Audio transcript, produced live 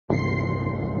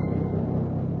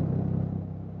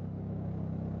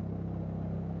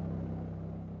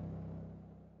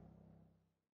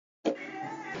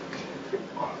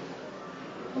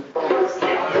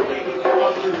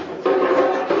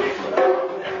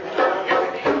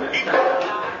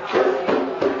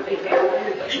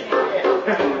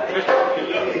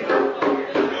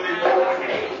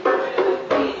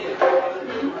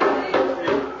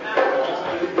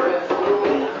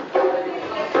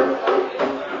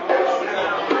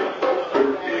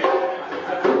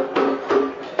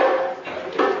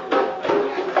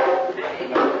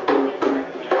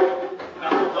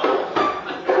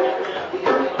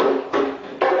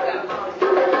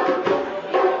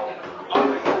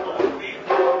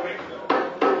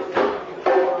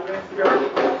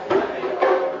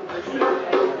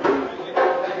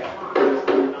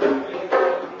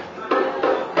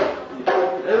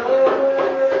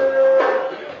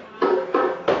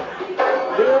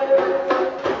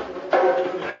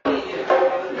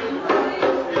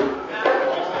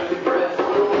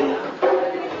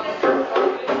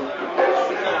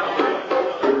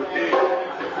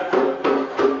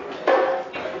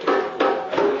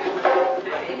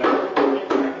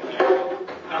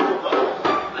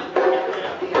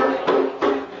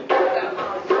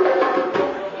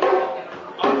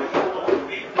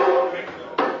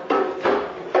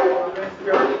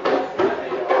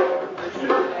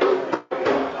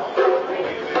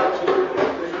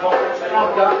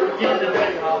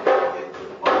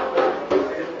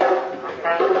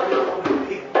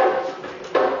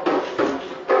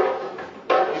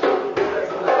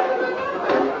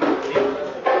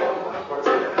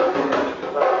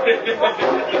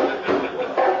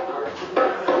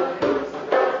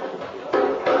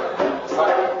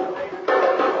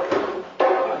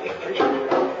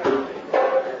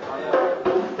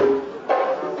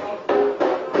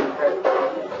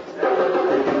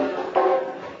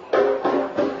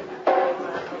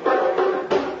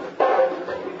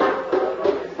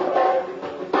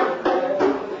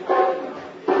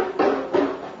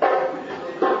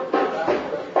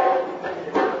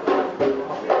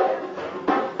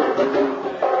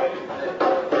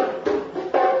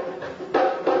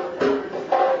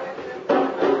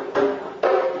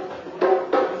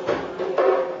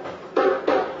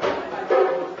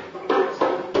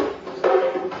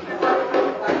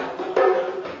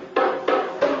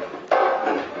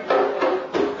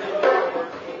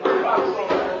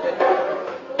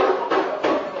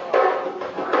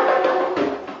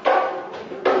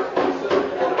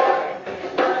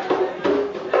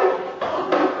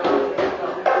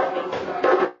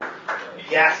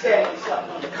Yeah, I said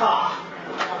something in the car.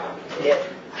 Yeah.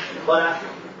 But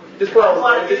just close. I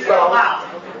want to get it all out.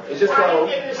 It's just close.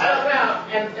 Get this stuff out.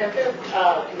 And then,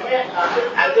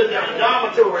 I've been in the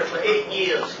dormitory for 8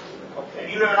 years.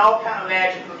 Okay. You learn all kind of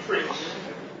magical tricks.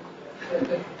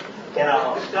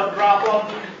 Stuff drop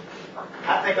on me.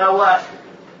 I think I watched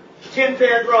 10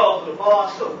 pair of drawers with a bar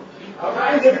of soap. All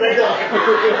right.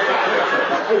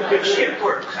 Shit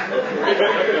works.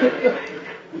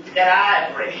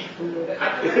 That ivory.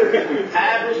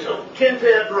 Ivory soap. 10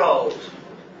 pair of drawers.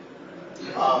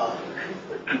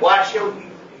 Wash your,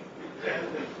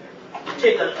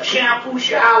 take a shampoo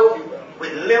shower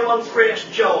with lemon fresh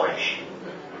joy.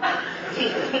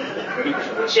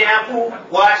 Shampoo,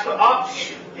 wash for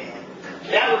option.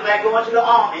 That was like going to the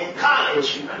army in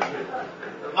college.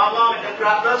 My mom had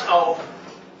dropped us off.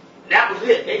 That was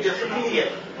it. They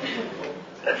disappeared.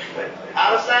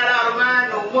 Out of sight, out of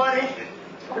mind, no money.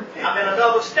 I'm in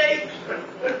another state.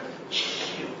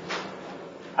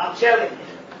 I'm telling you.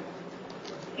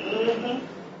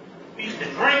 We used to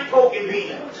drink pork and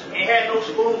beans. Ain't had no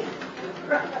spoon.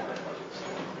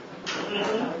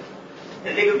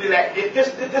 And they would be like, this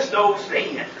the old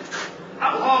saying.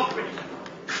 I'm hungry.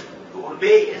 Go to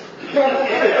bed. Go to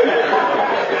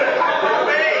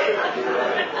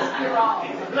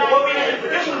bed.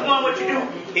 This is one what you do.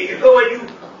 If you go and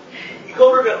you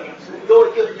go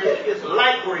to it's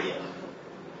light bread.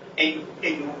 And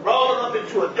you roll it up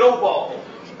into a dough ball.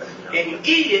 And you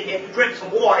eat it and you drink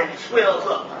some water and it swells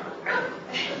up.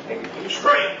 You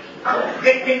straight.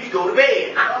 Then you go to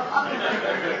bed.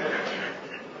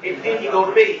 Then you go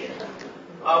to bed.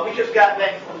 We just got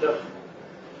back from the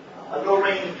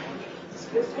Lorraine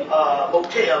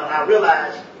motel, and I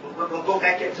realized we're going to go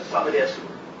back into some of this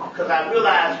because I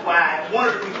realized one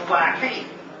of the reasons why I came.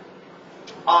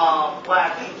 Why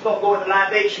I came was going to go into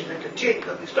libations and continue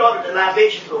because we started the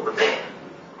libations over there.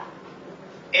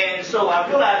 And so I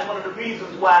realized one of the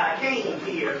reasons why I came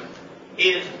here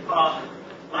is when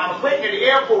I was waiting at the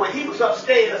airport, he was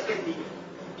upstairs in the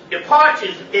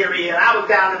departures area, and I was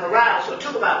down in the ride, so it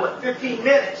took about, 15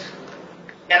 minutes.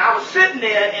 And I was sitting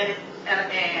there, and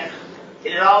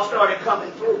it all started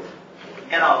coming through.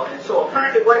 And so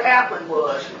apparently what happened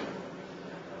was,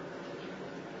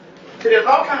 so there's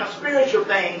all kinds of spiritual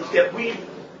things that we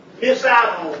miss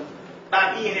out on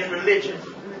by being in religion.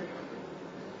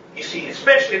 You see,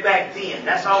 especially back then,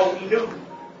 that's all we knew.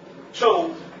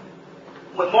 So,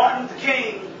 when Martin Luther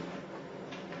King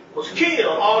was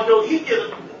killed, although he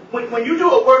did, when you do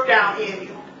a work down in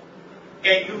you,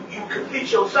 and you complete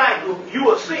your cycle,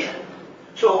 you ascend.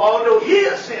 So, although he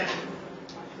ascended,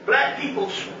 black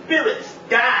people's spirits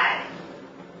died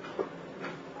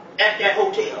at that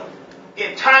hotel. The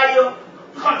entire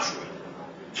country.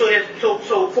 So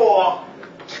for,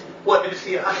 let me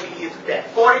see, how many years is that?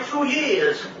 42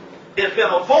 years, there's been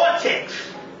a vortex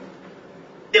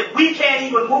that we can't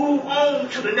even move on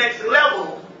to the next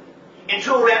level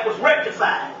until that was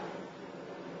rectified.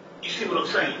 You see what I'm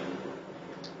saying?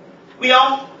 We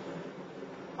on?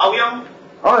 Are we on?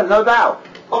 Oh, no doubt.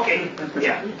 Okay,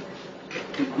 yeah.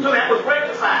 So that was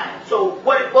rectified. So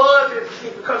what it was is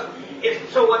because this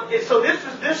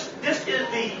is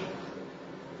the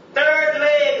third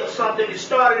leg of something that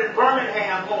started in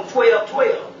Birmingham on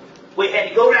 12/12. We had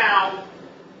to go down,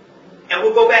 and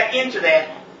we'll go back into that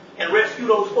and rescue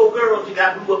those 4 girls that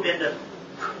got moved up in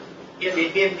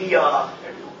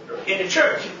the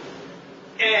church.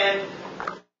 And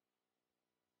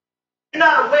you're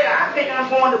not aware. I think I'm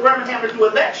going to Birmingham to do a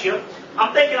lecture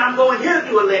I'm thinking I'm going here to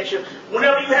do a lecture.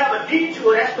 Whenever you have a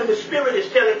detour, that's when the Spirit is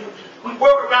telling you, we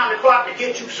work around the clock to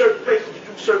get you certain places to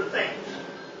do certain things.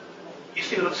 You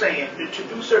see what I'm saying? To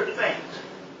do certain things.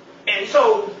 And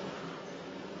so,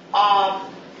 but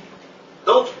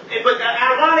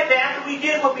ironically, after we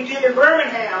did what we did in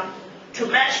Birmingham to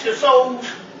match the souls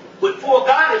with 4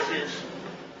 goddesses,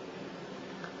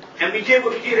 and we did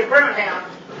what we did in Birmingham,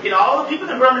 all the people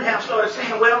in Birmingham started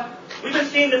saying, well, we've been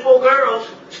seeing the 4 girls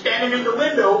standing in the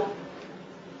window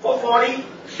for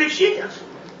 46 years.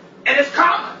 And it's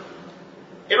common.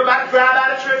 Everybody drive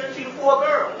out of church and see the 4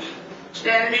 girls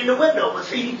standing in the window. But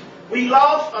see, we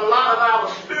lost a lot of our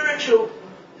spiritual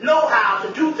know-how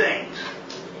to do things.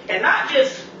 And not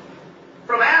just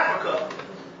from Africa,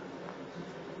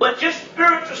 but just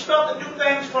spiritual stuff to do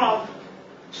things from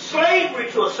slavery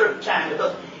to a certain time.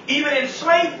 Because even in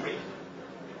slavery,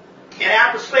 and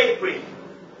after slavery,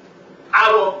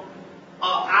 our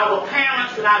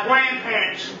parents and our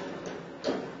grandparents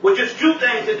would just do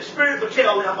things that the Spirit would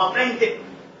tell them, or things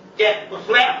that was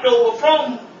left over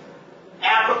from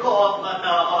Africa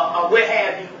or where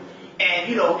have you, and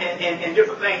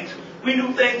different things. We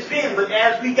knew things then, but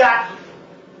as we got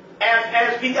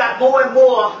more and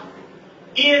more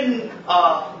in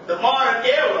the modern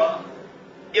era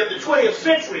of the 20th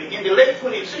century, in the late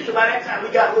 20th century, by that time we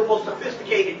got a little more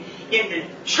sophisticated in the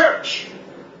church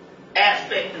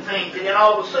aspect and things, and then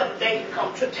all of a sudden things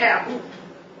become taboo.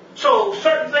 So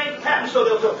certain things happen. So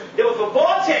there was a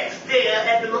vortex there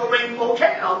at the Lorraine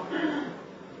Motel,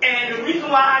 and the reason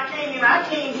why I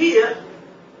came here,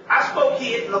 I spoke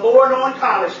here at Lamore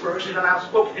College first, and then I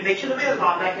spoke at the Nation of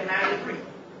Islam back in '93.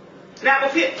 Now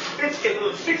it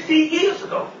was 16 years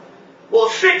ago. Well,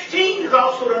 16 is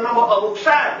also the number of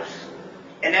Osiris.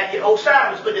 And that's the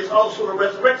Osiris, but it's also the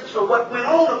resurrection. So what went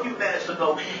on a few minutes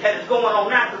ago, and it's going on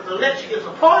now, because the lecture is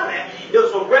a part of that, it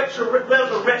was a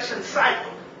resurrection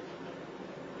cycle.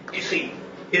 You see,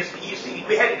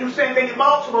 we had to do the same thing in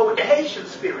Baltimore with the Haitian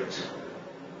spirits.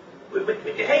 With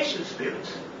the Haitian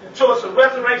spirits. So it's a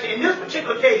resurrection. In this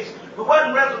particular case, we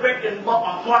wasn't resurrecting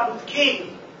Martin Luther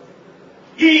King.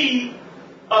 He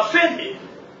ascended.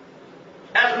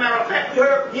 As a matter of fact, we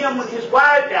heard from him when his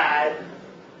wife died.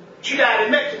 She died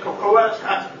in Mexico, Coretta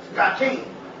Scott.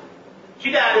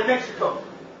 She died in Mexico.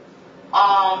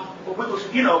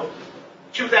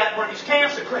 She was at one of these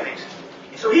cancer clinics.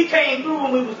 And so he came through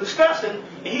when we was discussing,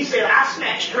 and he said, I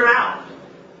snatched her out.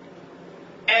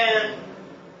 And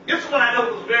this one I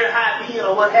know was very high being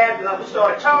or what have you, and we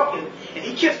started talking, and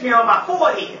he kissed me on my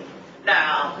forehead.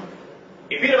 Now,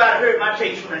 if anybody heard my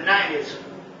tapes from the 90s,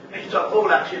 I used to talk a whole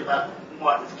lot of shit about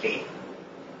Martin Luther King.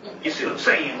 You see what I'm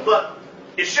saying? But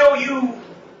to show you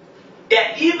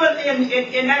that even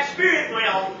in that spirit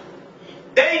realm,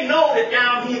 they know that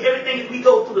down here, everything that we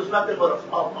go through is nothing but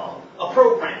a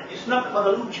program. It's nothing but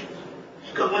illusions.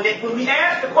 Because when we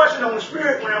ask the question on the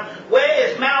spirit realm, where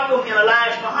is Malcolm and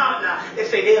Elijah Muhammad now? They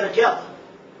say they're together.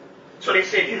 So they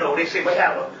said, we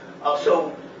have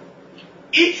so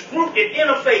each group that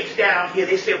interfaces down here,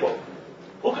 they say, well,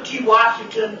 Booker T.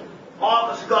 Washington,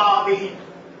 Marcus Garvey,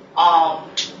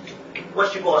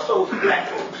 what's your boy, Souls of Black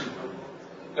folks.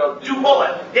 Du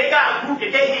Bois, they got a group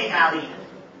that they hang out in.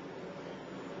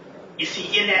 You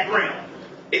see, in that realm.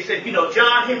 They said,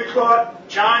 John Henry Clark,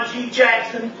 John G.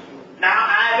 Jackson, now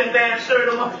Ivan Van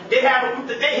Sertima, they have a group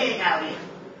that they hang out in.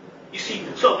 You see,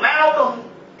 so Malcolm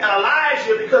and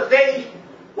Elijah, because they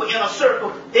were in a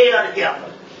circle, they are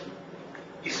together.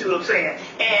 You see what I'm saying?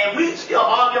 And we still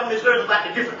argue on this earth about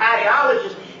the different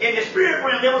ideologies. In the spirit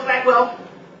realm, it was like, well,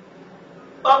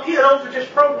 up here, those are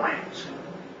just programs.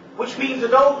 Which means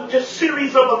that those are just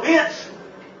series of events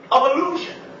of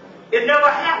illusion. It never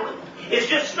happened. It's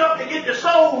just stuff to get the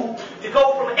soul to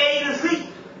go from A to Z.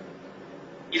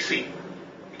 You see,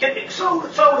 get the soul to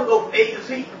go from A to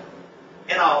Z.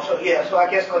 And all. So yeah, so I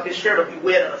guess this shirt will be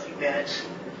wet in a few minutes.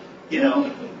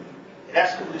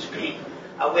 That's cool as pink.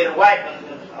 I wear the white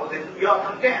one. I was in New York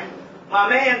on down. My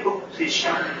man boots his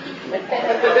shirt.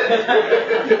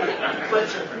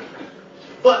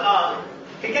 But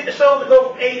to get the soul to go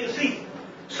from A to Z.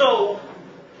 So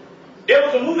there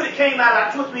was a movie that came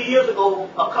out 2 or 3 years ago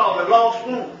called The Lost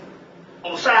Room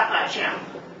on the Sci-Fi Channel.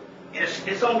 And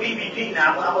it's on DVD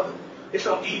now. It's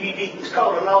on DVD. It's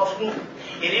called The Lost Room.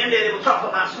 And in there they were talking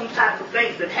about some types of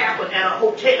things that happened at a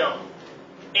hotel.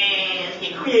 And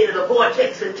it created a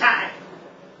vortex in time.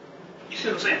 You see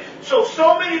what I'm saying?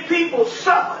 So many people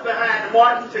suffered behind the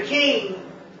Martin Luther King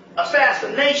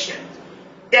assassination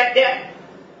that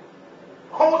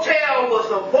hotel was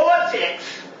a vortex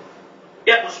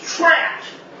that was trapped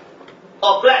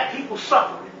of black people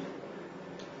suffering.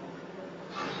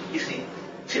 You see?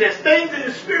 See, there's things in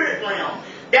the spirit realm.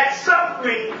 That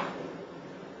suffering,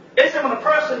 they say when a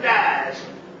person dies,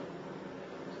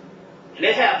 and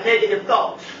they have negative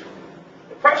thoughts,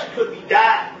 the person could be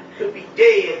dead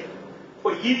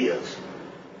for years.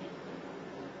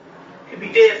 Could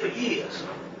be dead for years.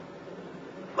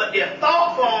 But their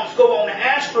thought forms go on the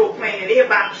astral plane and they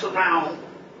bounce around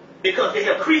because they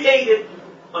have created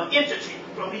an entity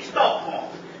from these thought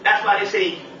forms. That's why they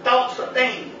say thoughts are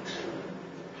things.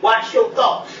 Watch your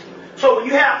thoughts. So when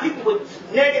you have people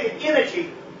with negative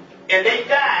energy and they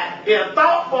die, their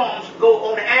thought forms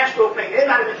go on the astral plane. They're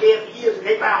not even dead for years and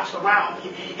they bounce around.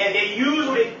 And they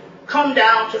usually come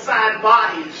down to find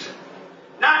bodies,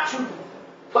 not to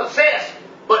possess,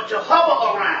 but to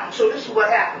hover around. So this is what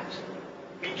happens.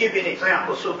 Let me give you an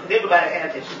example so everybody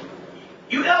has this.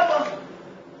 You ever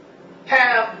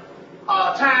have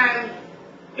time,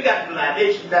 you got to do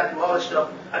libations, you got to do all this stuff.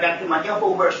 I got to do my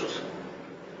infomercials.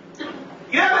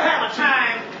 You ever have a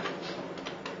time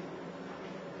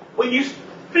when you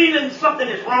feeling something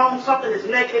is wrong, something is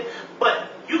negative, but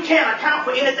you can't account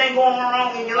for anything going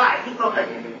wrong in your life? You know, like,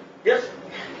 just,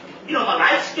 you know, my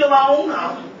light's still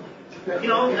on. You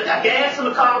know, I got gas in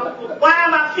the car. Why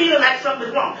am I feeling like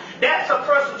something's wrong? That's a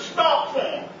person's thought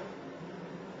form.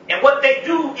 And what they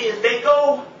do is they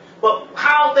go, but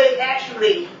how they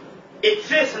actually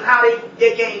exist and how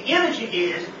they gain energy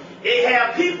is they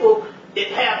have people that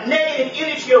have negative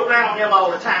energy around them all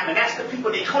the time, and that's the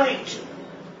people they cling to.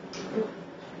 You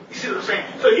see what I'm saying?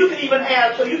 So you can even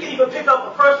pick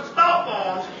up a person's thought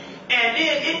forms, and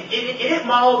then it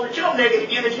mauls with your negative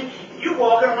energy. You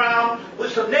walking around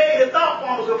with some negative thought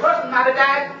forms. A person might have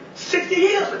died 60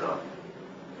 years ago.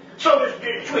 So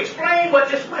to explain what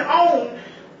just went on,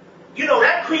 you know,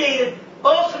 that created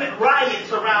ultimate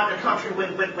riots around the country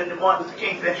when the Martin Luther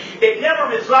King said they never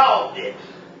resolved it.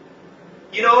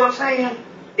 You know what I'm saying?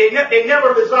 They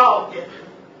never resolved it.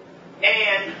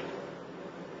 And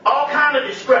all kind of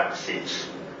discrepancies.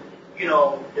 You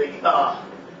know,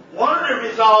 one of the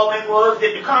resolving was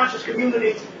that the conscious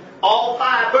community, all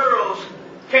 5 boroughs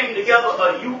came together,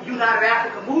 a United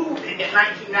African movement in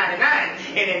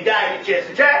 1999 and indicted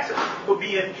Jesse Jackson for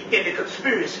being in the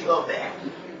conspiracy of that.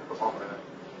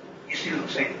 You see what I'm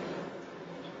saying?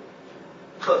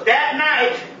 Because that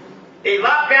night, they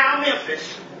locked down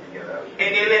Memphis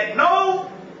and they let no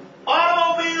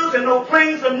automobiles and no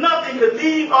planes or nothing could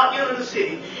leave or enter the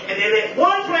city. And they let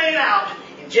one plane out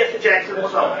and Jesse Jackson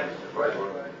was on it. Right.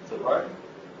 You know what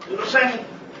I'm saying?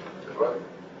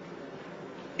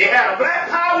 They had a Black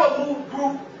Power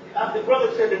group. The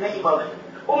brother said the name of it.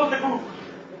 What was the group?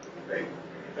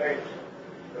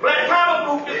 The Black Power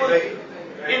group that was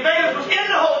invaders was in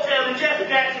the hotel and Jesse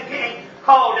Jackson came,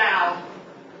 called down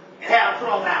and had him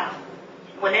thrown out.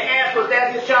 When they asked was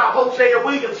that his job, Hosea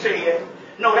Williams said,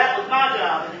 no, that was my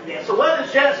job to do that. So what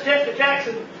is Jesse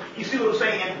Jackson, you see what I'm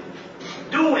saying,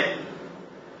 doing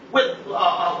with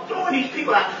throwing these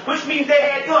people out, which means they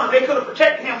had guns. They could have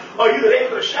protected him, or either they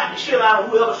could have shot the shit out of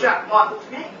whoever shot Martin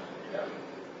Luther King.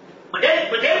 But they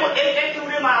threw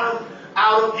them out of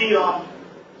the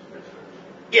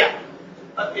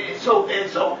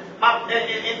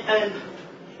and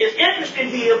it's interesting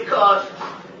here because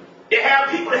they have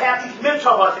people that have these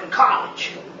mentors in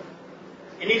college.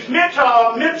 And these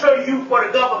mentors mentor you for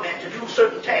the government to do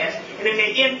certain tasks, and then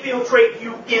they infiltrate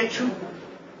you into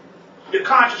the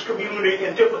conscious community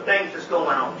and different things that's going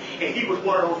on. And he was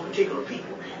one of those particular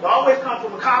people. It always comes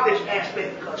from a college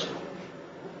aspect because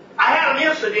I had an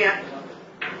incident.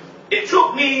 It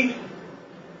took me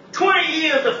 20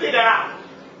 years to figure out.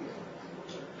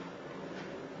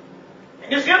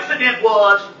 And this incident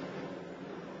was,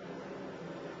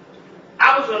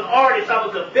 I was an artist. I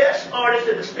was the best artist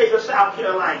in the state of South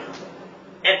Carolina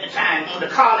at the time on the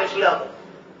college level.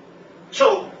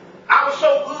 So I was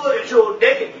so good until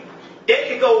they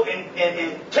could go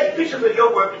and take pictures of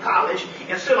your work in college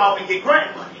and sit off and get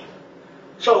grant money.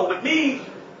 So with me,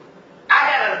 I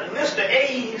had a list of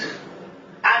A's.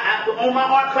 On my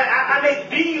art class, I made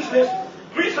B's list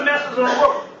 3 semesters in a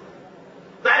row.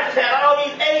 So I just had all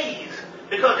these A's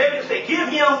because they would say, keep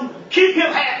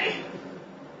him happy,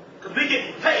 because we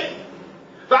get paid.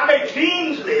 So I made the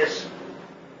Dean's list,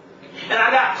 and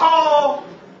I got called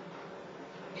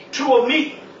to a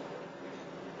meeting.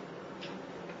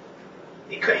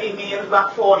 It came in,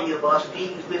 about 40 of us,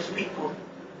 Dean's list people,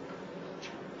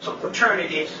 some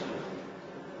fraternities,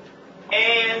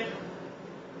 and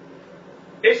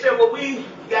they said, well, we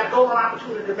got a golden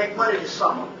opportunity to make money this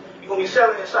summer. You're going to be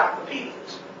selling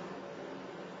encyclopedias.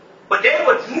 But they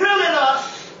were drilling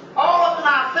us all up in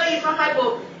our face. I'm like,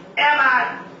 well, am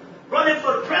I running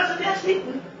for the presidency?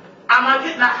 Am I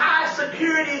getting a high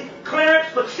security clearance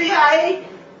for the CIA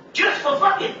just for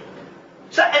fucking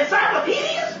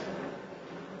encyclopedias?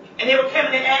 And they were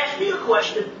coming and asked me a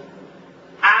question.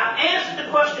 I answered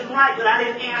the question right, but I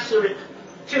didn't answer it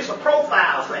just a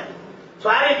profile thing. So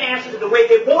I didn't answer it the way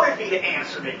they wanted me to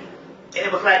answer it. And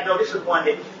it was like, no, this is one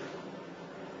that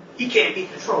he can't be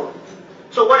controlled.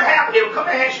 So what happened, they would come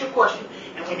and ask you a question,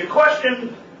 and when your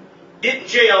question didn't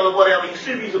jail or whatever, your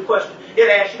series of questions,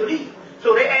 they'd ask you to leave.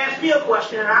 So they asked me a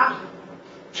question, and I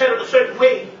said it a certain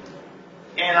way.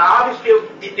 And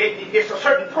obviously, there's a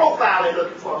certain profile they're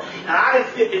looking for. And I didn't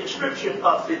fit the description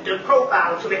of the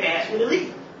profile, so they asked me to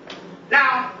leave.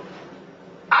 Now,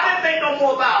 I didn't think no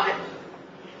more about it.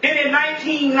 Then in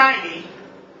 1990,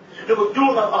 they were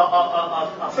doing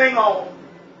a thing on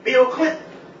Bill Clinton.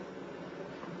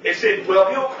 They said, well,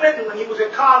 Bill Clinton, when he was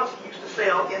in college, he used to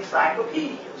sell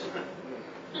encyclopedias.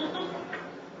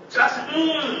 So I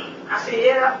said,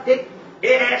 yeah, they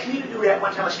asked me to do that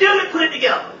one time. I still didn't put it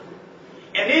together.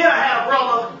 And then I had a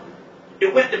brother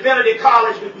that went to Benedict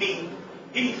College with me.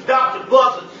 He's Dr.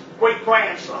 Buzzard's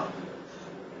great-grandson.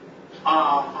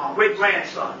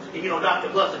 Great-grandson. And you know, Dr.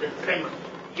 Buzzard is famous,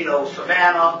 you know,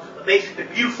 Savannah, basically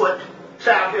Beaufort,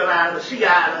 South Carolina, the Sea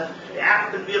Island, the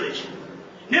African village.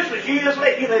 And this was years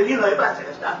later. You know, everybody said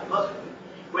that's Dr. Buzzard's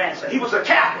grandson. He was a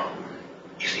Kappa.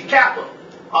 You see, Kappa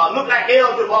looked like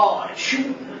Elder Boy,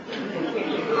 shooting. This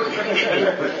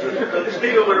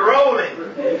nigga was rolling.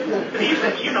 But he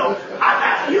said, you know,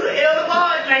 you the elder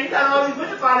boy, man, you got all these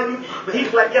women following you. But he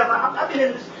was like, yeah, I've been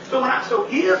in this. So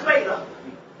years later,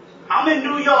 I'm in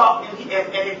New York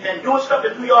and doing stuff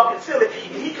in New York and Philly,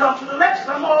 and he comes to the lectures.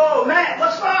 I'm, oh man,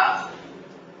 what's up?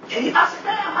 And I said,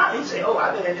 man, he said, oh,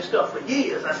 I've been in this stuff for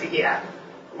years. I said, yeah,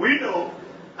 we know.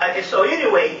 And so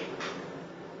anyway,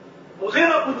 we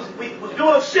was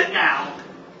doing a sit down.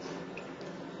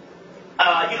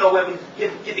 You know, where we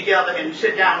get together and we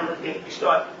sit down and we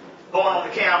start going on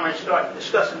the camera and start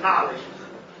discussing knowledge.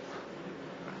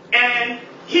 And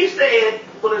he said,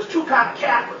 well, there's two kinds of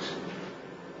Kappas.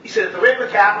 He said, the regular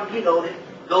Kappa, you know, they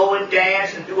go and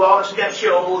dance and do all the step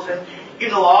shows and, you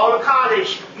know, all the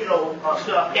college, you know,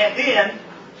 stuff. And then,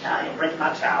 I didn't bring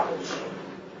my towels.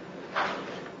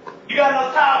 You got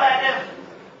another towel back there?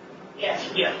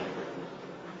 Yes, yeah.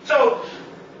 So,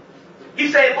 he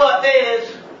said, well,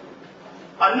 there's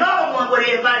another one where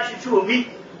they invite you to a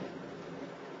meeting.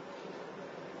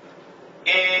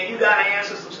 And you got to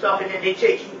answer some stuff, and then they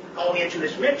take you on into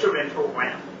this mentoring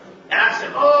program. And I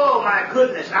said, oh my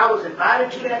goodness, I was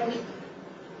invited to that meeting.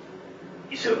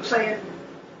 You see what I'm saying?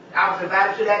 I was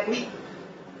invited to that meeting.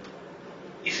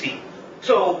 You see.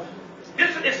 So,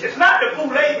 it's not the Boule,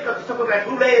 because it's something like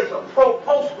Boule is a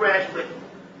postgraduate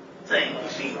thing, you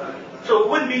see. So it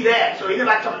wouldn't be that. So even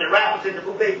like some of the rappers in the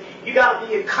Boule, you got to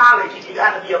be in college, and you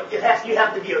have to be a graduate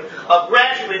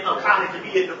of college to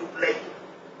be in the Boule,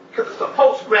 because it's a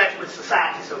postgraduate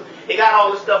society. So they got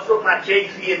all this stuff from like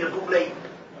Jay-Z and the Boule.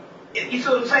 You see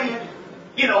what I'm saying?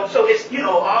 You know, so it's, you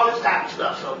know, all this type of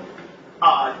stuff. So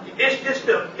it's just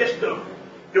the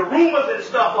rumors and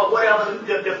stuff or whatever,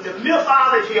 the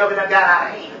mythology of it that got out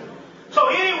of hand. So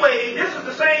anyway, this is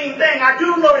the same thing. I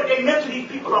do know that they mention these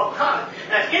people all the time.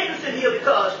 And it's interesting here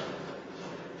because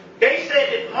they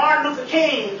said that Martin Luther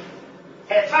King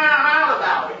had found out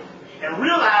about it and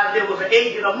realized there was an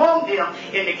agent among them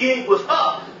and the gig was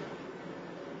up.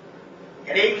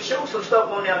 And they even showed some stuff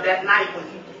on there that night when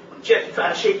Jesse tried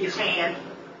to shake his hand.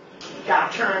 He kind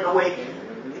of turned away.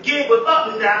 The gig was up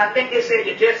and down. I think they said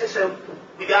that Jesse said,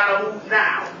 we got to move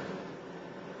now.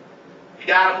 You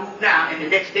gotta move now, and the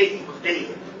next day he was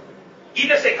dead. He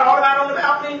just said, call him out on the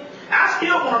balcony. I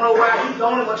still want to know why he's the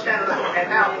only one standing up on that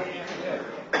balcony.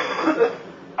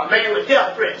 A man with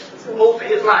death threats for most of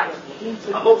his life,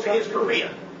 most of his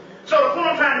career. So the point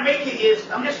I'm trying to make here is,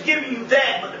 I'm just giving you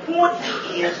that, but the point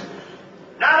here is,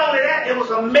 not only that, there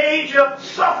was a major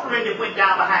suffering that went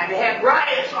down behind it. They had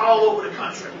riots all over the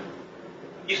country.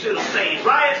 You see what I'm saying?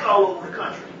 Riots all over the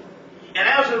country. And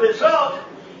as a result,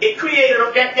 it created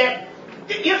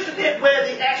the incident where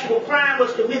the actual crime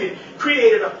was committed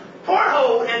created a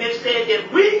porthole, and it said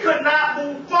that we could not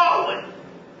move forward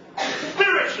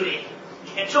spiritually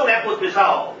until that was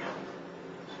resolved.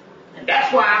 And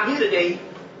that's why I'm here today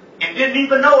and didn't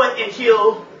even know it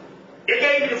until they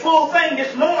gave me the full thing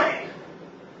this morning.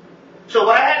 So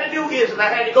what I had to do is I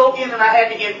had to go in and I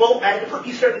had to invoke, I had to put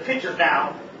these certain pictures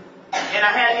down, and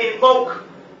I had to invoke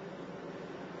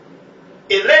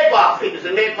Elegba figures,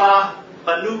 Elegba,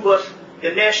 Anubis,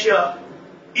 Ganesha,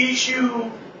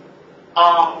 Ishu,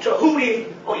 Tahuti.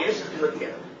 Oh yeah, this is good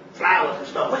here. Flowers and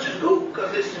stuff, which is cool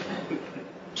because it's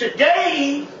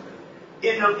today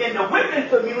in the women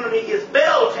community is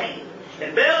Beltane,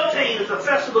 a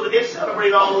festival that they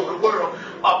celebrate all over the world,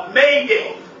 of May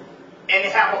Day. And they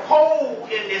have a pole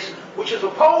in this, which is a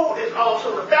pole is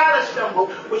also the phallic symbol,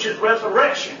 which is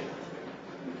resurrection.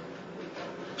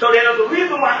 So there's a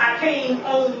reason why I came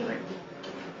on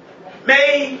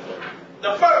May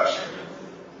the 1st.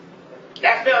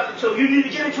 So you need to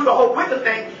get into the whole wicked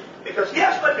thing, because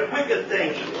guess what the wicked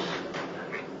thing is?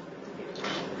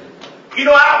 You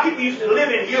know, our people used to live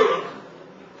in Europe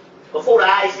before the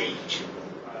Ice Age.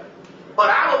 But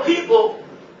our people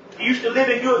used to live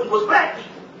in Europe was black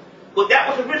people. But that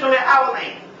was originally our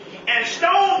land. And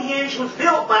Stonehenge was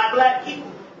built by black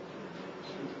people.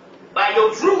 By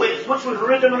your Druids, which was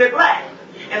originally black.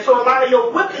 And so a lot of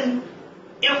your Wiccan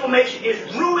information is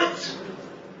Druids,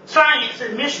 science,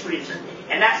 and mysteries.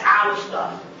 And that's our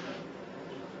stuff.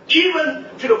 Even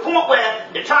to the point where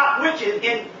the top witches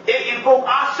they invoke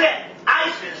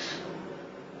Isis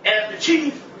as the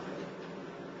chief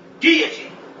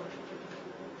deity.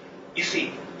 You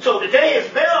see. So today is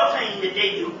Beltane that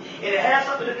they do. And it has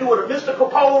something to do with a mystical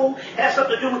pole, has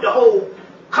something to do with the whole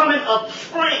coming of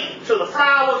spring. So the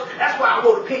flowers, that's why I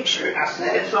wrote a pink shirt. I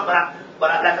said something,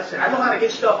 but like I said, I know how to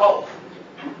get stuff off.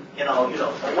 You know,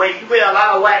 when you wear a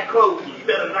lot of white clothes, you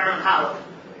better learn how to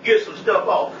get some stuff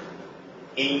off.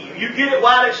 And you get it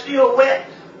while it's still wet,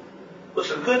 with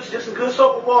just some good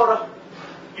soap and water,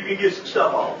 you can get some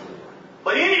stuff off.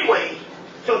 But anyway,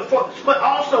 but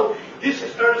also, this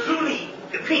is Urzuli,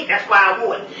 the pink, that's why I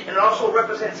wore it. And it also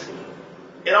represents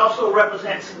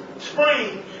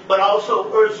spring, but also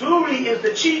Urzuli is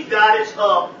the chief goddess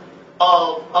of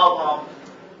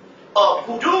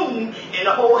Hudum, and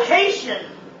the whole Haitian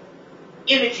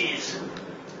images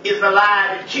is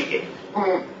alive and kicking.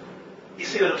 You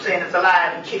see what I'm saying? It's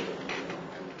alive and kicking.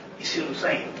 You see what I'm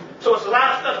saying? So it's a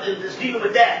lot of stuff that's dealing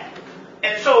with that.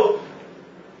 And so,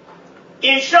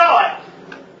 in short,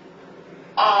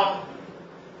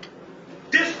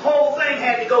 this whole thing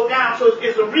had to go down. So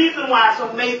it's a reason why it's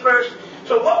on May 1st.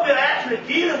 So what we're actually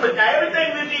dealing with now,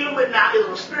 everything we're dealing with now is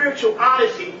a spiritual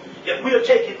odyssey that will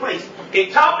take place. They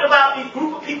talked about these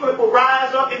group of people that will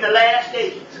rise up in the last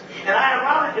days. And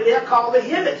ironically, they're called the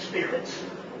Hemmitt spirits.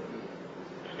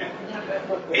 Hemmitt.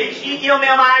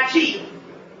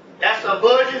 That's the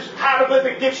Burgess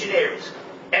Hieroglyphic Dictionaries.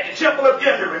 At the Temple of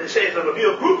Denver, it says there will be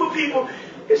a group of people,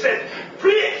 it says,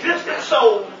 pre-existent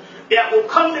souls that will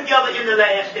come together in the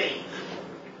last days.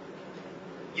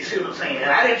 You see what I'm saying? And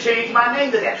I didn't change my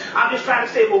name to that. I'm just trying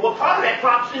to say, well, what part of that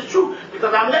prophecy is true?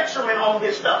 Because I'm lecturing on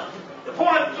this stuff. The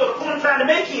point I'm trying to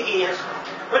make here is,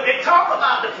 when they talk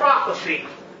about the prophecy,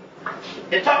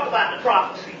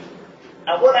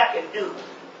 Now what I can do,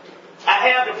 I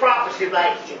have the prophecy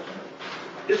right here.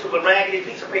 This was a raggedy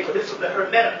piece of paper. This is the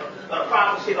hermetic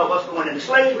prophecy of us going into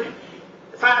slavery.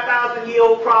 The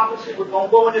 5,000-year-old prophecy, we're going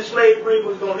to go into slavery,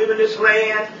 we're going to live in this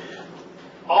land.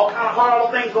 All kind of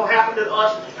horrible things going to happen to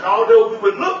us. And although we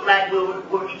would look like we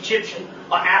were Egyptian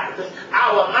or African,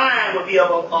 our mind would be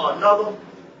of another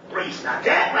race. Now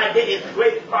that right there is the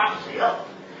greatest prophecy ever.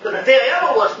 Because if there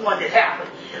ever was one that happened,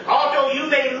 although you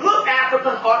may look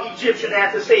African or Egyptian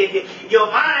as a savior, your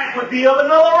mind would be of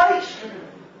another race.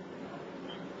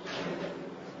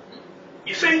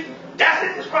 You see, that's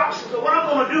it, this prophecy. So what I'm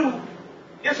going to do,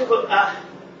 this is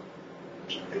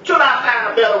until I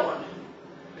find a better one.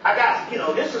 I got,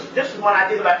 this is what I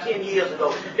did about 10 years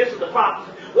ago. This is the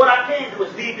prophecy. What I can do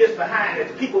is leave this behind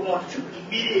if people want to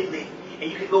immediately,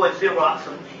 and you can go and Xerox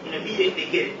them and immediately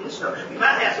get it. We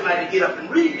might have somebody to get up and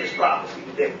read this prophecy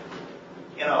today.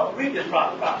 Read this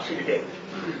prophecy today.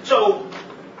 So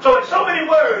in so many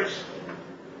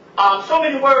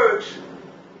words,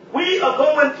 we are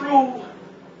going through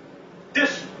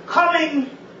this coming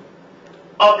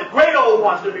of the great old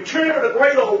ones, the return of the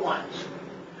great old ones,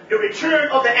 the return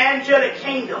of the angelic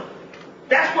kingdom.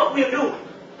 That's what we're doing.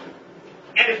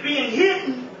 And it's being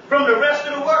hidden from the rest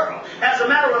of the world. As a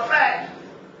matter of fact,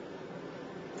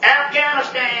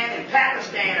 Afghanistan and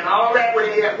Pakistan and all that where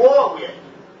they're at war with,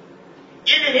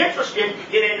 isn't it interesting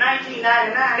that in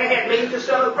 1999 they had major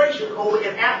celebrations over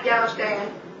in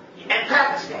Afghanistan and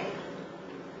Pakistan,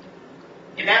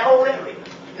 in that whole area.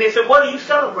 And they said, what are you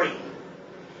celebrating?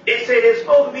 They said there's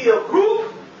supposed to be a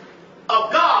group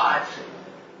of gods.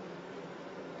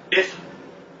 There's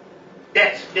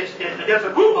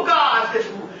a group of gods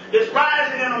that's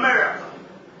rising in America.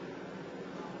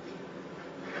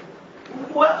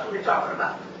 Who else are we talking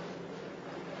about?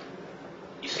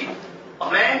 You see, a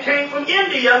man came from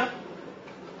India.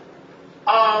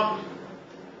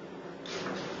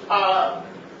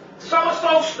 Summer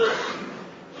solstice.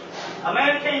 A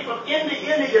man came from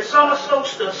India, summer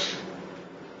solstice,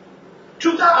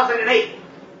 2008.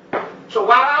 So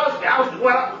while I was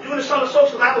doing the summer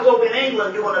solstice, I was over in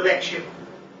England doing a lecture.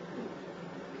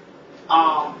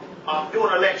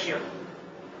 Doing a lecture.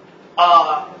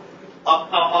 A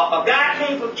guy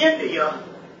came from India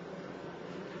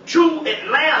to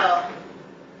Atlanta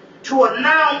to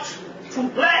announce to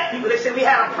black people. They said we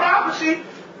had a prophecy.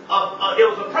 There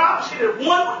was a prophecy that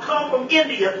one would come from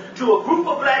India to a group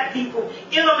of black people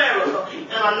in America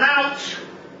and announce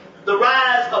the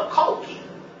rise of Kalki.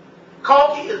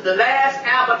 Kalki is the last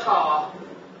avatar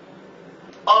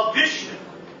of Vishnu.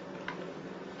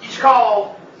 He's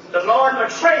called the Lord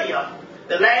Maitreya,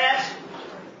 the last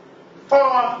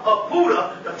form of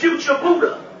Buddha, the future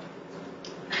Buddha.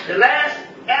 The last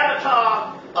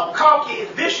avatar of Kalki is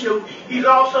Vishnu. He's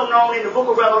also known in the book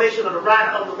of Revelation as the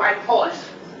rider of the white horse.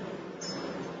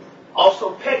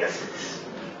 Also Pegasus.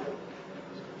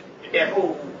 That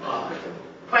whole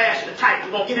clash of the type.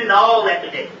 We won't get into all that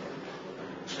today.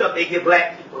 Stuff they give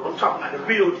black people. I'm talking about the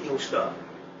real deal stuff.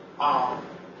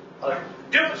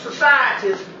 Different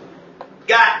societies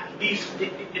got these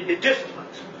the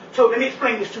disciplines. So let me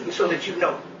explain this to you so that you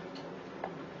know.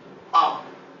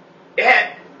 They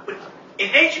had, in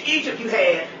ancient Egypt you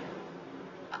had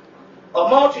a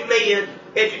multi-layered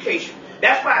education.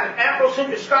 That's why the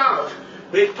Afrocentric scholars,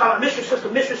 they talk mystery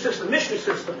system.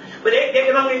 But they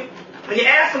can only, when you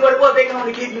ask them what it was, they can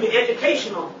only give you the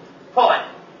educational part.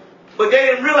 But they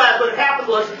didn't realize what had happened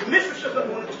was that the mystery system,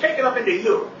 when it was taken up into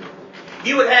Europe,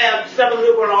 you would have 7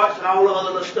 liberal arts and all the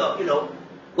other little stuff, you know,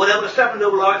 whatever the 7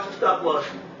 liberal arts and stuff was.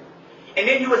 And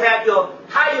then you would have your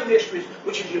higher mysteries,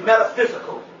 which is your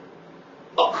metaphysical,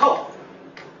 occult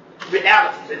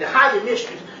realities, and the higher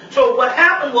mysteries. So what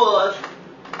happened was,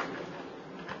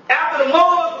 after the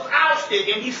Moors was ousted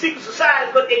in these secret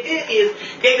societies, what they did is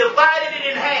they divided it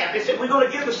in half. They said, we're going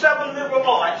to give the 7 liberal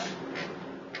arts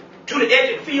to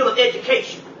the field of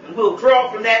education. And we'll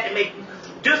draw from that and make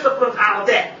disciplines out of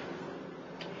that.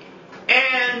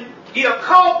 And the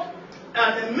occult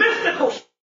and the mystical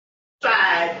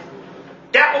side,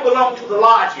 that will belong to the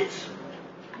lodges,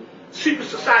 secret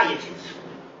societies.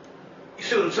 You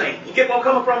see what I'm saying? You get where I'm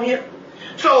coming from here?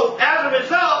 So, as a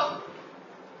result,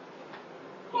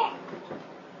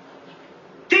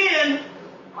 then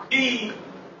the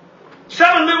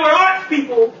 7 liberal arts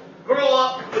people grow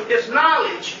up with this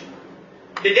knowledge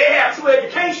that they have true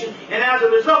education, and as a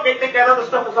result, they think that other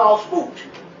stuff is all spooked.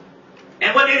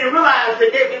 And what they didn't realize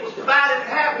that it was divided in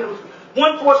half, and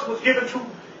one portion was given to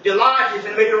the lodges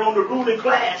and later on the ruling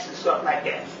class and stuff like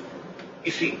that.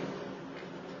 You see,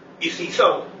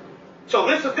 so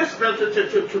this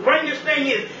to bring this thing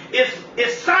in,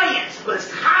 it's science, but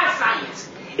it's high science.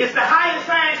 It's the highest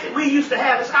science that we used to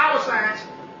have. It's our science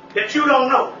that you don't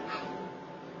know.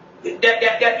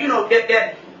 That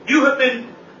you have been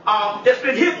that's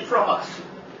been hidden from us.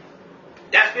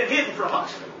 That's been hidden from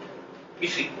us. You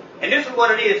see, and this is what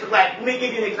it is. It's like, let me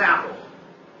give you an example.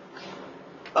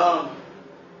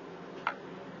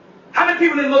 How many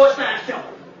people in the Moorish Science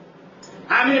Temple?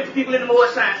 How many people in the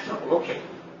Moorish Science Temple? Okay.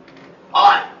 All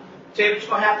right. Tell you what you're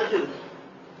going to have to do.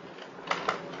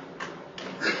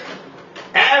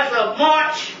 As of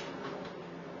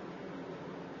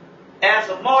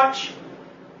March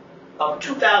of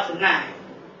 2009,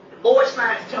 the Moorish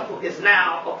Science Temple is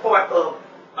now a part of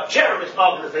a terrorist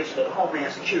organization of the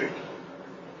Homeland Security.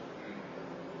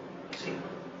 You see?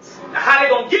 Now how they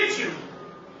going to get you?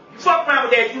 You fuck around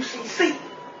with that UCC.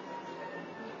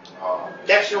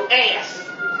 That's your ass.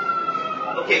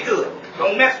 Okay, good.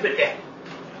 Don't mess with that.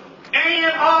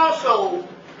 And also,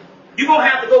 you're going to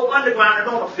have to go underground and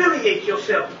don't affiliate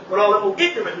yourself with all them old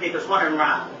ignorant niggas running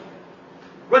around.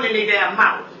 Running their damn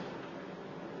mouth.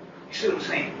 You see what I'm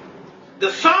saying?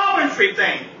 The sovereignty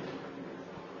thing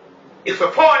is a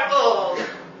part of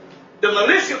the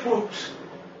militia groups,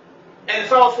 and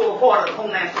it's also a part of the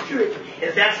Homeland Security,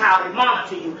 as that's how they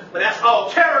monitor you. But that's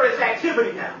all terrorist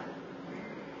activity now.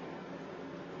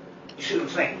 You see what I'm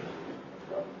saying?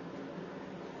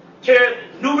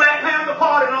 New Black Panther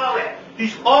Party and all that.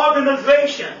 These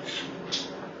organizations.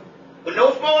 When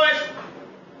those boys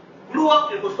blew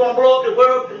up, it was going to blow up the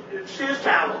world, the Sears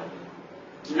Tower.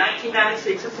 In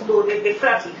 1996, they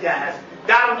trapped these guys.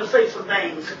 Got them to say some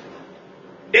things.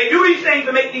 They do these things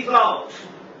to make these laws.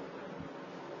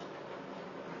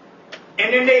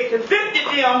 And then they convicted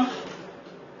them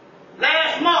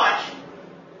last March.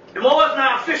 The Moors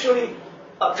now officially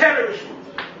a terrorist group.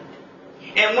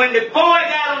 And when the boy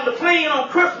got on the plane on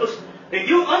Christmas, the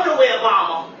youth underwear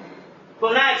bomber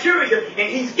from Nigeria, and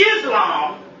he's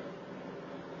Islam,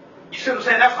 you see what I'm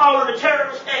saying? That's all of the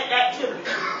terrorist activity.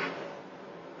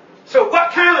 So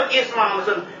what kind of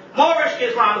Islamism? Moorish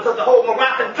Islam is the whole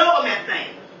Moroccan government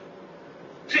thing.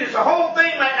 See, there's a whole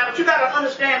thing right now, but you got to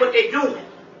understand what they're doing.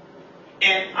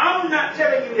 And I'm not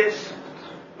telling you this.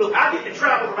 Look, I get to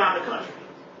travel around the country.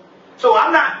 So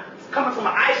I'm not coming from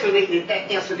an isolated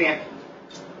incident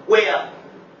where,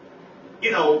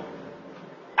 you know,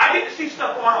 I get to see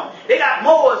stuff going on. They got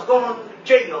Moors going to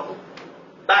jail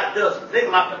by the dozens. They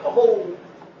locked up a whole,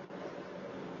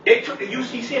 they took the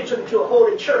UCC and took it to a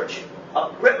holy church, a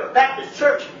Baptist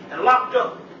church, and locked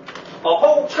up a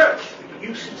whole church with the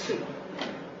UCC.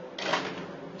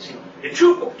 See, the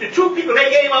two people they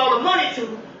gave all the money to,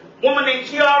 a woman named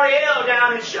TRL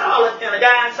down in Charlotte and a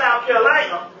guy in South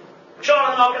Carolina,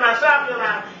 Charlotte, North Carolina, South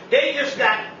Carolina, they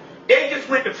just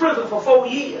went to prison for 4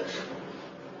 years.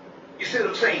 You see what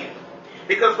I'm saying?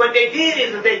 Because what they did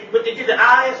is what they did, the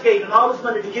IRS gave them all this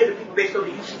money to give to people based on the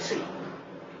UCC.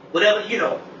 Whatever, you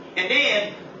know. And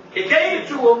then they gave it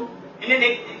to them, and then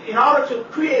they, in order to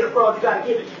create a fraud, you got to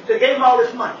give it. So they gave them all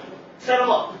this money, set them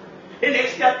up. Then they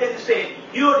stepped in and said,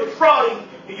 you're defrauding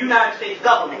the United States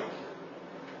government.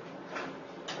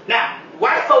 Now,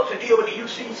 white folks can deal with the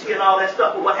UCC and all that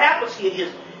stuff, but what happens here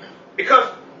is,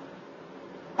 because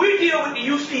we deal with the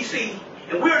UCC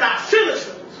and we're not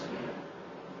citizens,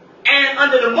 and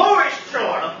under the Moorish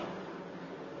Charter,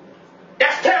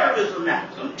 that's terrorism now.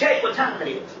 So I'm going to tell you what time it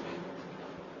is.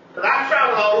 Because I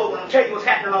travel all over and I'm telling you what's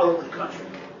happening all over the country.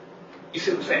 You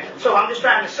see what I'm saying? So I'm just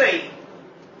trying to say,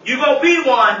 you're going to be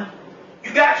one,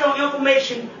 you got your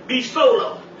information, be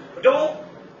solo. But don't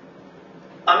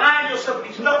align yourself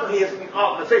with these knuckleheads in these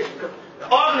organizations. Because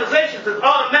the organizations is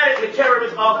automatically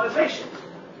terrorist organizations.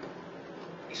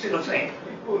 You see what I'm saying?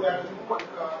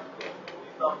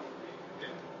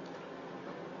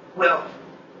 Well,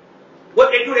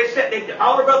 what they do, they set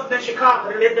all the brothers in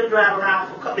Chicago, they let them drive around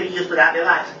for a couple of years without their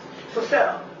license. It's a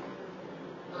setup.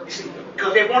 You see,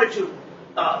 because they wanted to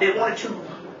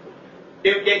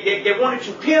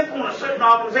pimp on a certain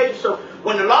organization. So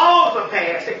when the laws are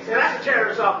passed, they say that's a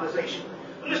terrorist organization.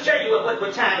 Let me just tell you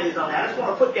what time it is on that. I just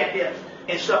want to put that there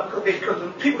and stuff because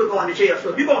people are going to jail. So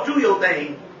if you're going to do your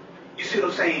thing, you see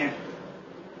what I'm saying?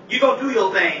 You're going to do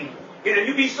your thing. You know,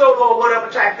 you be solo or whatever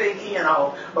type thing, you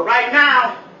know. But right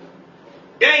now,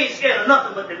 they ain't scared of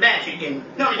nothing but the magic, and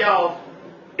none of y'all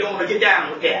don't want to get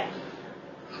down with that.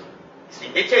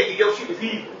 See, they tell you your shit is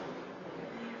evil.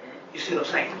 You see what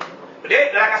I'm saying? But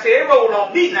they, like I said, they rolled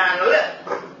on me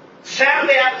 9/11.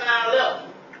 Saturday after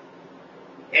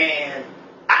 9/11. And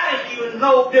I didn't even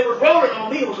know if they was rolling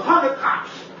on me. It was 100 cops.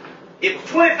 It was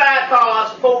 25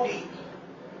 cars, 4 deep.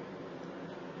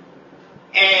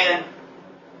 And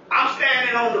I'm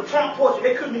standing on the front porch and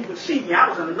they couldn't even see me. I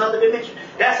was in another dimension.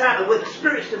 That's how the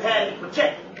spirits that had me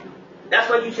protected. That's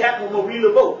what used to happen with Marie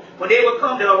LeBeau. When they would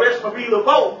come to arrest Marie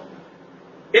LeBeau,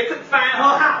 they couldn't find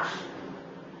her house.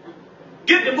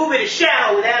 Get the movie The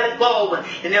Shadow with Alec Baldwin,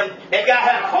 and that guy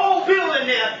had a whole building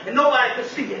there and nobody could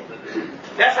see it.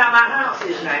 That's how my house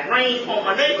is now. It rains on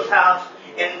my neighbor's house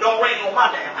and don't rain on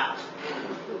my damn house.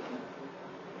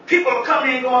 People are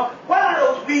coming in and going, why are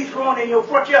those weeds growing in your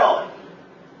front yard?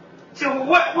 So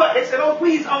what? They said those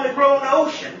weeds only grow in the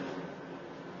ocean.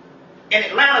 And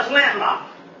Atlanta's landlocked.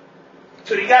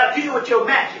 So you got to deal with your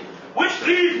magic. Which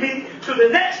leads me to the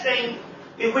next thing,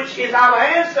 in which is our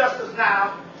ancestors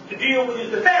now to deal with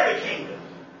is the fairy kingdom.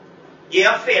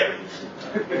 Yeah, fairies.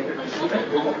 Get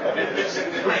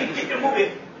the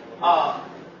movie. Huh?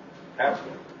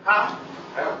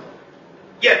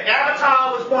 Yeah,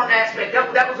 Avatar was one aspect.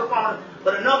 That was a fun.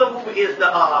 But another movie is the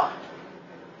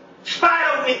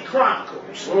Spiderwick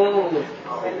Chronicles.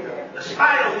 The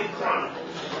Spiderwick Chronicles.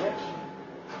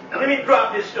 Now let me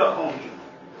drop this stuff on you.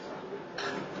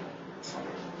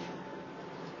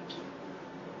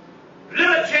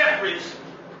 Lila Jeffries,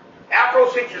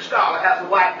 Afrocentric scholar, has a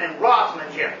wife named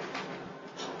Rosalind Jeffries.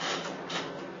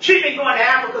 She's been going to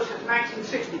Africa since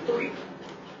 1963.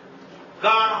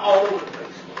 Gone all over the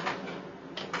place.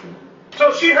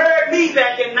 So she heard me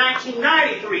back in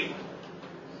 1993.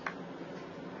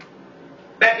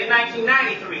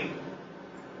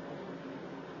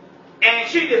 And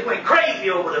she just went crazy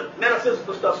over the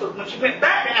metaphysical stuff. So when she went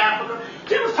back to Africa,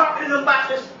 she was talking to them about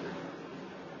this,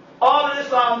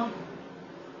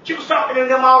 she was talking to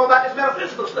them all about this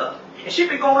metaphysical stuff. And she'd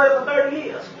been going there for 30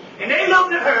 years. And they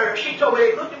looked at her, she told me,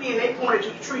 they looked at me and they pointed to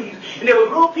the trees. And there were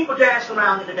little people dancing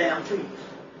around in the damn trees.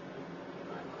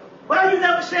 Well, you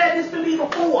never said this to me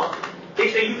before.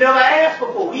 They said, you never asked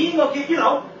before. We ain't gonna get,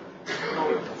 want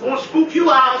to spook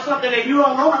you out or something and you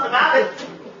don't know nothing about it.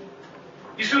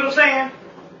 You see what I'm saying?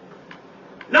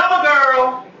 Another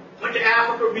girl went to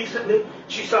Africa recently.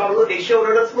 She saw, they showed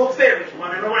her little fairies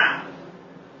running around.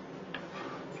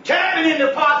 Tapping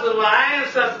into parts of our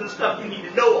ancestors and stuff you need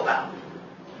to know about.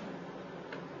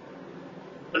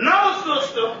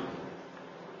 sister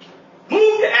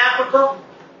moved to Africa.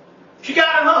 She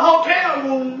got in her hotel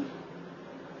room.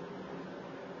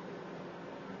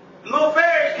 Little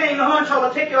fairies came to her and told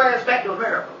her, take your ass back to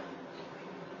America.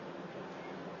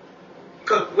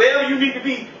 Because, well, you need to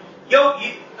be, your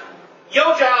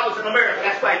job is in America.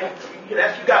 That's why you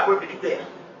got work to do there.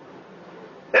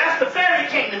 That's the fairy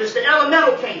kingdom. It's the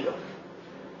elemental kingdom.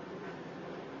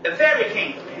 The fairy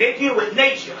kingdom. And they deal with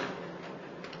nature.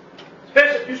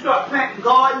 Especially if you start planting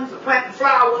gardens and planting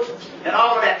flowers and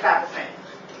all of that type of thing.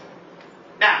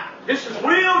 Now, this is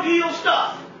real deal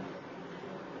stuff.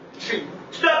 See,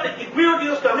 stuff that is real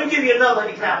deal stuff. Let me give you another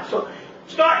example. So,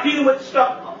 start dealing with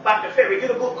stuff about the fairy. Get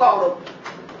a book called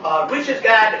Richest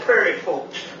Guide to Fairy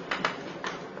Folks.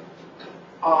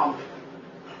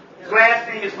 His last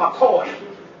name is McCoy.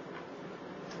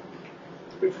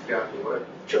 Richest Guide to what?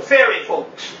 To Fairy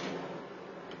Folks.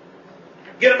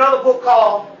 Get another book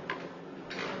called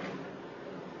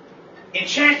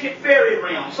Enchanted Fairy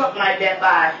Realm, something like that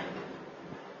by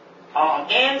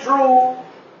Andrew,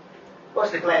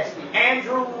 what's the guy's name?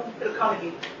 Andrew, it'll come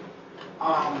again.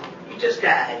 He just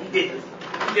died. He did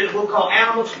a book called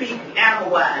Animal Speak,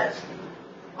 Animal Wise.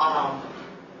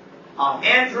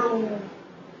 Andrew,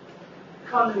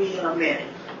 come to me in a minute.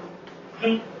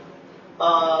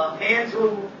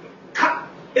 Andrew,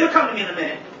 it'll come to me in a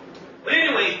minute. But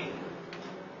anyway,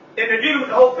 and they're dealing with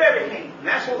the whole fairy kingdom.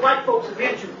 That's what white folks are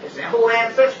into. It's that whole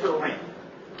ancestral realm.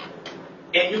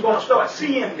 And you're going to start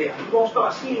seeing them. You're going to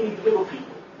start seeing these little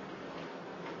people.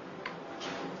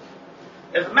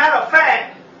 As a matter of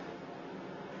fact,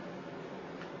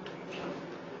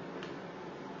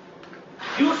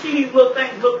 you'll see these little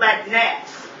things look like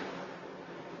gnats.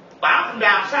 But I'm from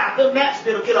down south. Little gnats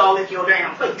that'll get all in your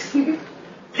damn face.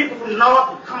 People from the north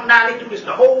will come down, they do this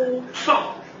the whole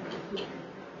summer.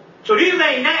 So these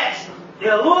ain't gnats,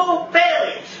 they're little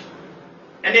fairies.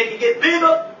 And they can get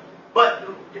bigger, but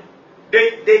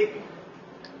the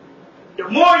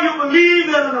more you believe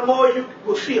in them, the more you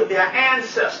will see of their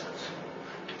ancestors.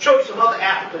 Show you some other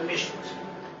African missions.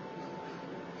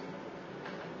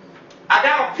 I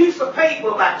got a piece of paper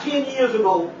about 10 years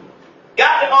ago,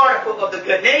 got the article of the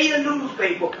Ghanaian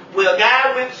newspaper where a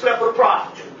guy went and slept with a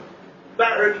prostitute. You might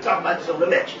have heard me talk about this on the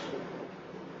lectures.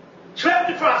 Slept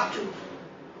with a prostitute.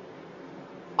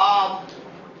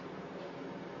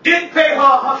 Didn't pay her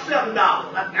 $7.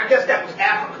 I guess that was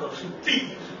Africa's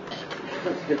fees.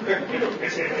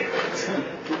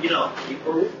 You know,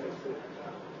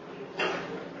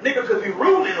 nigga could be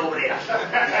ruling over there.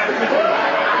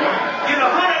 Get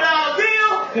 $100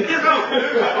 bill, you know,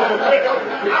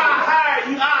 I'll hire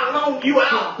you, I'll loan you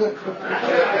out.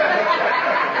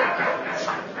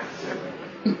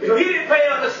 So he didn't pay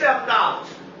her the $7.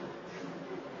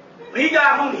 When he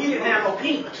got home, he didn't have no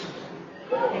penis.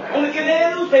 Only get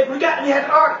in the newspaper, we had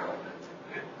an article.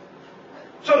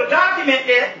 So to document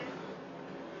that,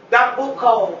 got a book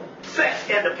called Sex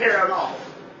and the Paranormal.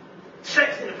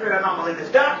 Sex and the Paranormal, and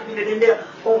it's documented in there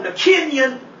on the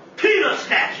Kenyan penis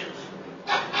snatchers.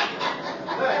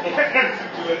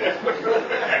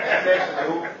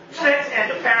 Sex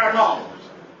and the Paranormal.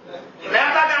 And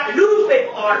after I got the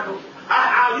newspaper article,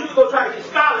 I usually go try to get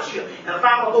scholarship, and I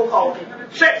found a book called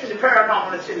Sex and the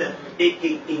Paranormal. It's in the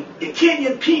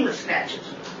Kenyan penis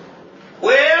snatchers.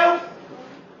 Well,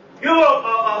 you know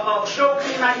a show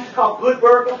came out, he's called Good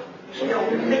Burger, you know,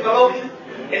 Nickelodeon,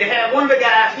 and they had one of the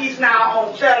guys, he's now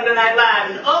on Saturday Night Live,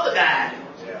 and the other guy,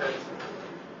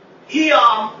 he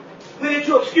went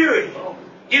into obscurity,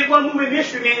 did one movie,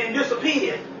 Mystery Man, and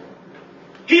disappeared.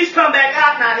 He's come back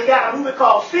out now, and he got a movie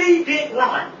called See Dick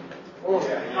Run.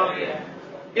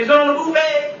 It's on the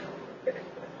bootleg.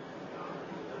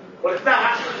 Well, it's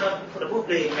not for the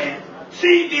bootleg, man.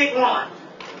 See Dick Run.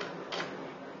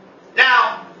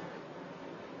 Now,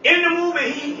 in the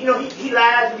movie, he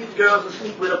lies and these girls will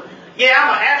sleep with him. Yeah,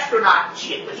 I'm an astronaut and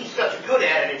shit, but he's such good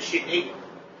at it and shit.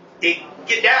 They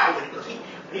get down with it because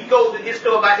he goes to this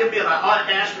story about him being an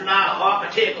astronaut or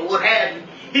architect or what have you.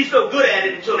 He's so good at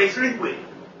it until they sleep with him.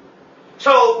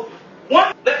 So,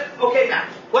 okay now,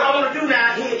 what I want to do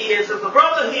now here is, there's a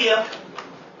brother here,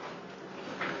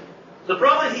 I'm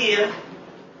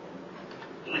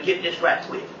going to get this right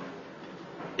quick.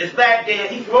 It's back there,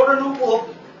 he wrote a new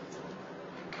book,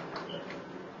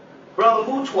 Brother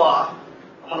Moutoir.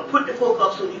 I'm going to put the book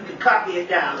up so you can copy it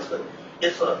down.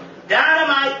 It's a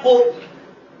dynamite book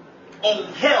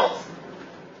on health.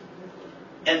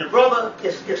 And the brother,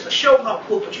 it's a show note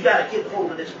book, but you got to get a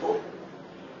hold of this book.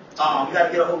 You got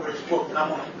to get a hold of this book, and I'm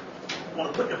going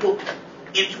to put the book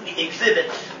into the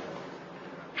exhibits.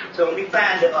 So let me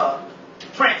find the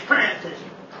transparency.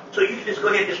 So you can just go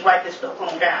ahead and just write this stuff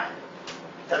on down.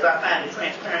 because I find the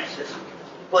transparencies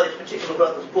for this particular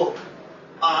brother's book.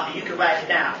 And you can write it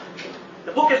down.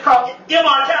 The book is called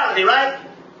Immortality, right?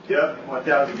 Yep,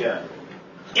 Immortality Guide.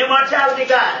 Immortality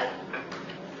Guide.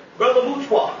 Brother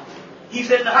Mutual. He's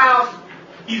in the house.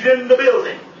 He's in the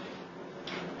building.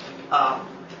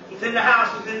 He's in the house.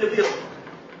 He's in the building.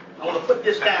 I want to put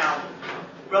this down.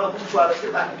 Brother Mutual, let's see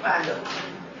if I can find the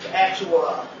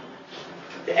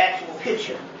actual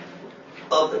picture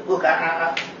of the book.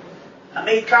 I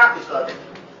made copies of it.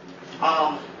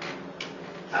 I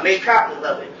made copies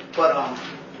of it, but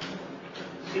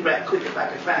see right quick if I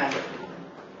can find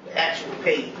the actual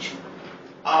page.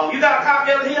 You got a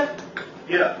copy of it here?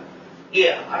 Yeah.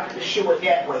 Yeah, I can just show it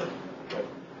that way.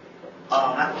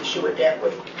 I can show it that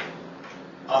way.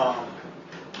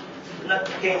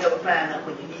 Nothing, you can't ever find that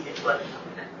when you need it, but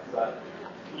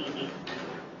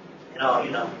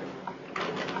you know.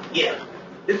 Yeah.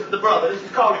 This is the brother. This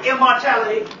is called the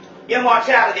Immortality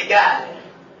Guide.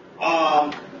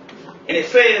 And it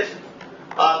says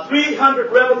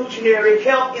 300 revolutionary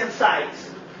health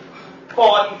insights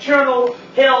for eternal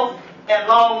health and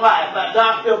long life by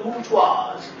Dr.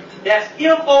 Mutuaz. That's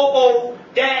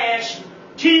MOO-TWAHZ.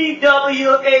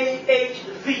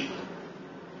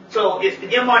 So it's the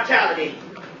Immortality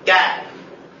Guide.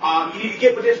 You need to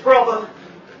get with this brother.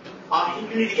 You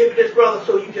need to get with this brother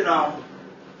so you can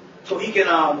he can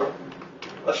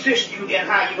assist you in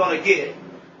how you're going to get it.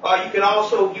 You can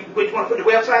also, you want to put the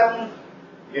website on?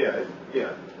 Yeah.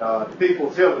 The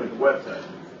People's Healer is the website.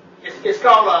 It's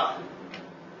called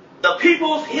the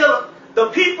People's Healer,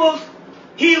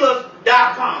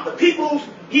 thepeopleshealers.com.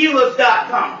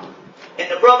 Thepeopleshealers.com. And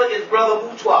the brother is Brother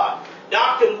Mutual,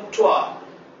 Dr. Mutual.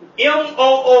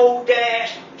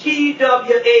 MOO-TWAHZ.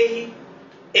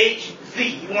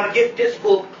 You want to get this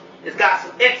book. It's got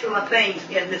some excellent things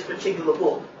in this particular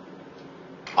book.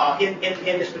 In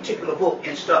this particular book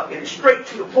and stuff. And it's straight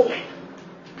to the point.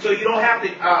 So you don't have to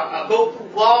go through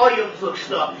volumes of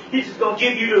stuff. He's just going to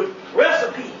give you the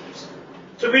recipes.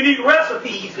 So we need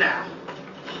recipes now.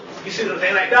 You see what I'm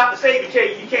saying? Like Dr. Sabian tell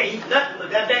you can't eat nothing, but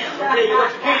goddamn, I'll tell you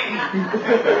what you can't eat.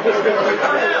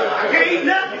 I can't eat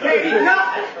nothing. You can't eat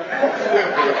nothing.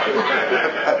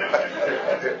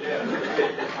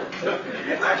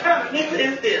 What kind of nigga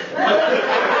is this?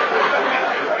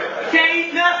 You can't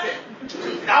eat nothing.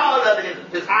 All of it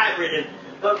is hybrid.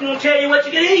 But we don't tell you what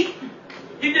you can eat.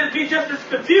 You just be just as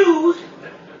confused.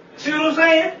 See what I'm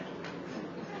saying?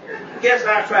 Guess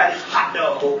I'll try this hot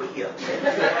dog over here.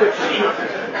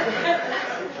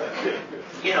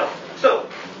 So,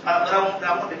 but I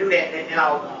want to do that, and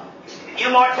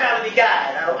Immortality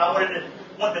Guide. I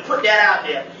wanted to put that out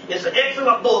there. It's an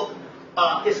excellent book.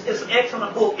 It's an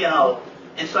excellent book,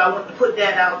 and so I want to put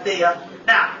that out there.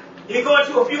 Now, let me go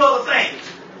into a few other things.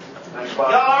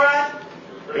 Y'all all right?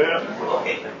 Yeah.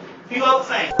 Okay. A few other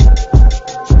things.